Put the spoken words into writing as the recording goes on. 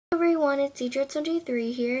everyone, it's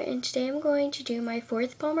Edred73 here, and today I'm going to do my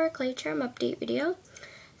 4th Polymer clay charm update video.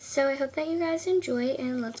 So I hope that you guys enjoy,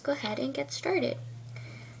 and let's go ahead and get started.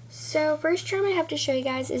 So first charm I have to show you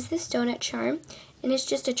guys is this donut charm, and it's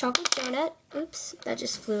just a chocolate donut. Oops, that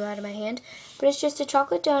just flew out of my hand. But it's just a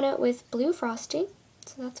chocolate donut with blue frosting,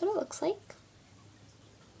 so that's what it looks like.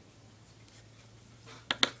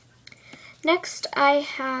 Next I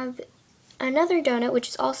have another donut, which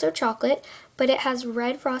is also chocolate, but it has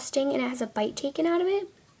red frosting and it has a bite taken out of it.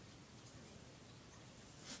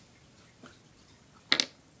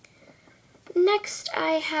 Next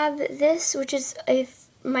I have this, which is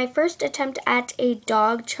my first attempt at a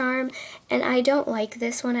dog charm, and I don't like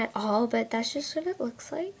this one at all, but that's just what it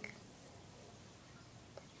looks like.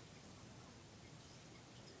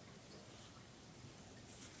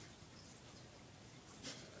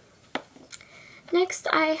 Next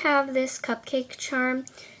I have this cupcake charm,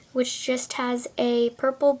 which just has a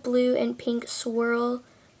purple, blue, and pink swirl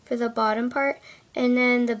for the bottom part, and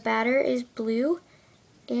then the batter is blue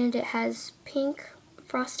and it has pink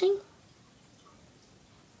frosting.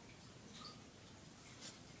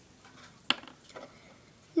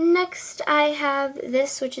 Next I have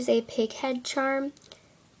this, which is a pig head charm,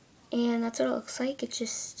 and that's what it looks like. It's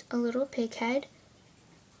just a little pig head.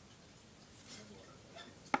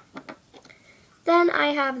 Then I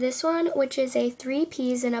have this one, which is a 3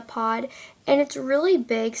 peas in a pod, and it's really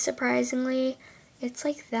big, surprisingly. It's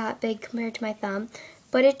like that big compared to my thumb,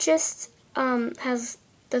 but it just has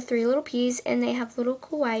the 3 little peas, and they have little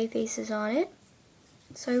kawaii faces on it,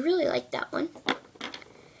 so I really like that one.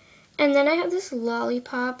 And then I have this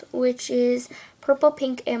lollipop, which is purple,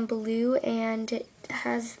 pink, and blue, and it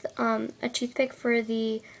has a toothpick for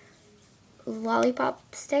the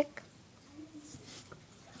lollipop stick.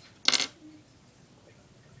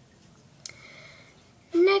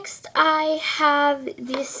 Next I have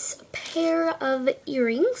this pair of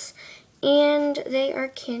earrings, and they are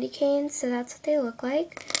candy canes, so that's what they look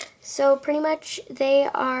like. So pretty much they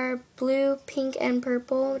are blue, pink, and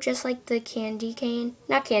purple, just like the candy cane,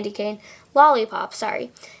 not candy cane, lollipop,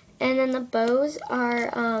 sorry. And then the bows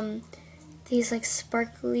are these like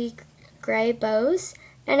sparkly gray bows,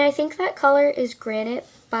 and I think that color is Granite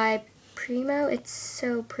by Primo. It's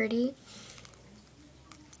so pretty.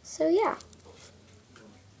 So yeah.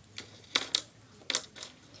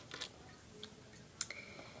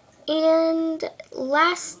 And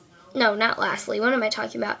not lastly, what am I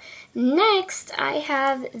talking about? Next, I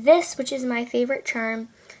have this, which is my favorite charm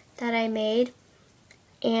that I made,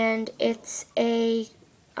 and it's a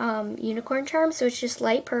unicorn charm, so it's just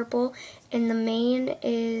light purple, and the mane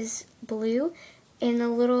is blue, and the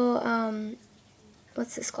little,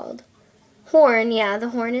 what's this called? Horn, yeah, the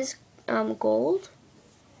horn is gold.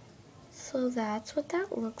 So that's what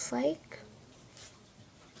that looks like.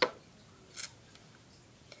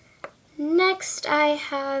 Next I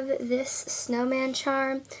have this snowman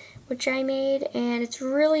charm, which I made, and it's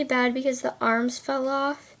really bad because the arms fell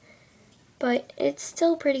off, but it's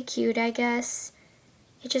still pretty cute, I guess.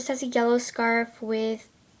 It just has a yellow scarf with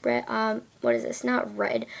red, what is this, not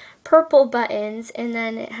red, purple buttons, and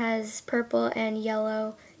then it has purple and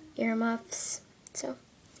yellow earmuffs, so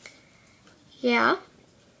yeah.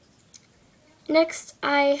 Next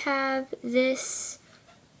I have this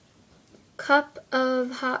cup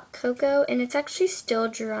of hot cocoa, and it's actually still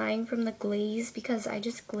drying from the glaze because I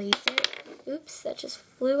just glazed it. Oops, that just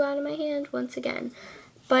flew out of my hand once again.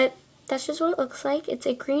 But that's just what it looks like. It's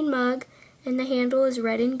a green mug, and the handle is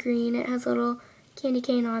red and green. It has a little candy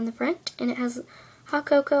cane on the front, and it has hot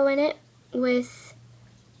cocoa in it with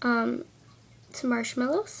some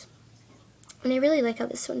marshmallows. And I really like how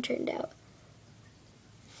this one turned out.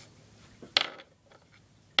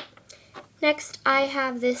 Next, I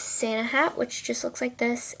have this Santa hat, which just looks like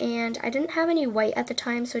this, and I didn't have any white at the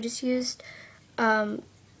time, so I just used,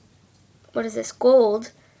 what is this,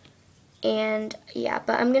 gold, and yeah,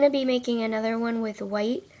 but I'm going to be making another one with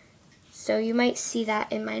white, so you might see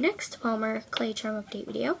that in my next Polymer clay charm update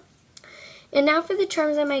video. And now for the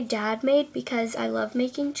charms that my dad made, because I love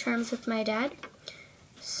making charms with my dad.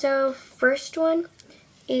 So, first one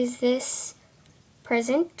is this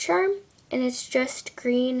present charm. And it's just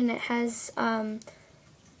green, and it has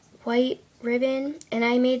white ribbon, and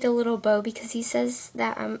I made the little bow because he says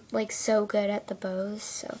that I'm like so good at the bows,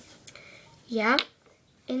 so yeah.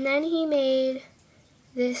 And then he made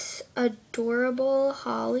this adorable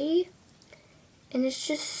holly, and it's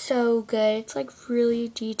just so good. It's like really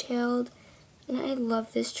detailed, and I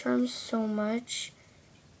love this charm so much.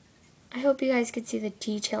 I hope you guys could see the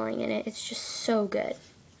detailing in it. It's just so good.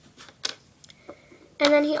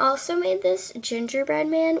 And then he also made this gingerbread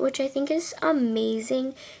man, which I think is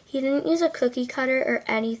amazing. He didn't use a cookie cutter or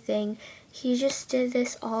anything. He just did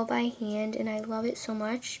this all by hand, and I love it so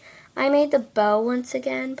much. I made the bow once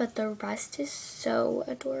again, but the rest is so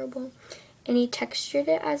adorable. And he textured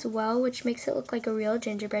it as well, which makes it look like a real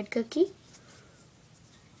gingerbread cookie.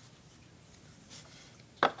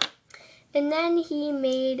 And then he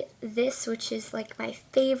made this, which is like my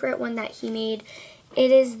favorite one that he made. It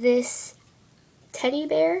is this teddy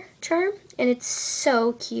bear charm, and it's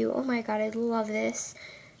so cute. Oh my god, I love this.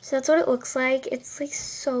 So that's what it looks like. It's like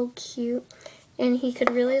so cute, and he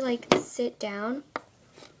could really like sit down,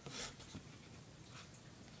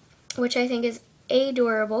 which I think is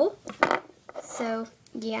adorable. So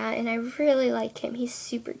yeah, and I really like him. He's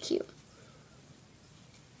super cute.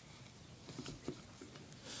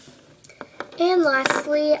 And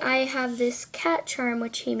lastly, I have this cat charm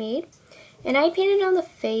which he made. And I painted on the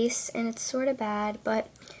face, and it's sort of bad, but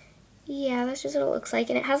yeah, that's just what it looks like.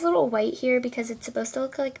 And it has a little white here because it's supposed to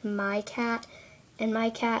look like my cat, and my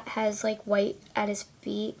cat has like white at his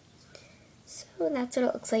feet. So that's what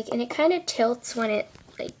it looks like. And it kind of tilts when it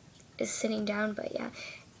like is sitting down, but yeah.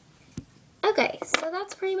 Okay, so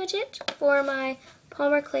that's pretty much it for my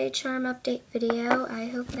Polymer clay charm update video. I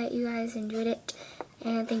hope that you guys enjoyed it,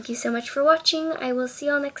 and thank you so much for watching. I will see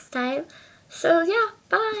y'all next time. So yeah,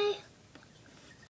 bye!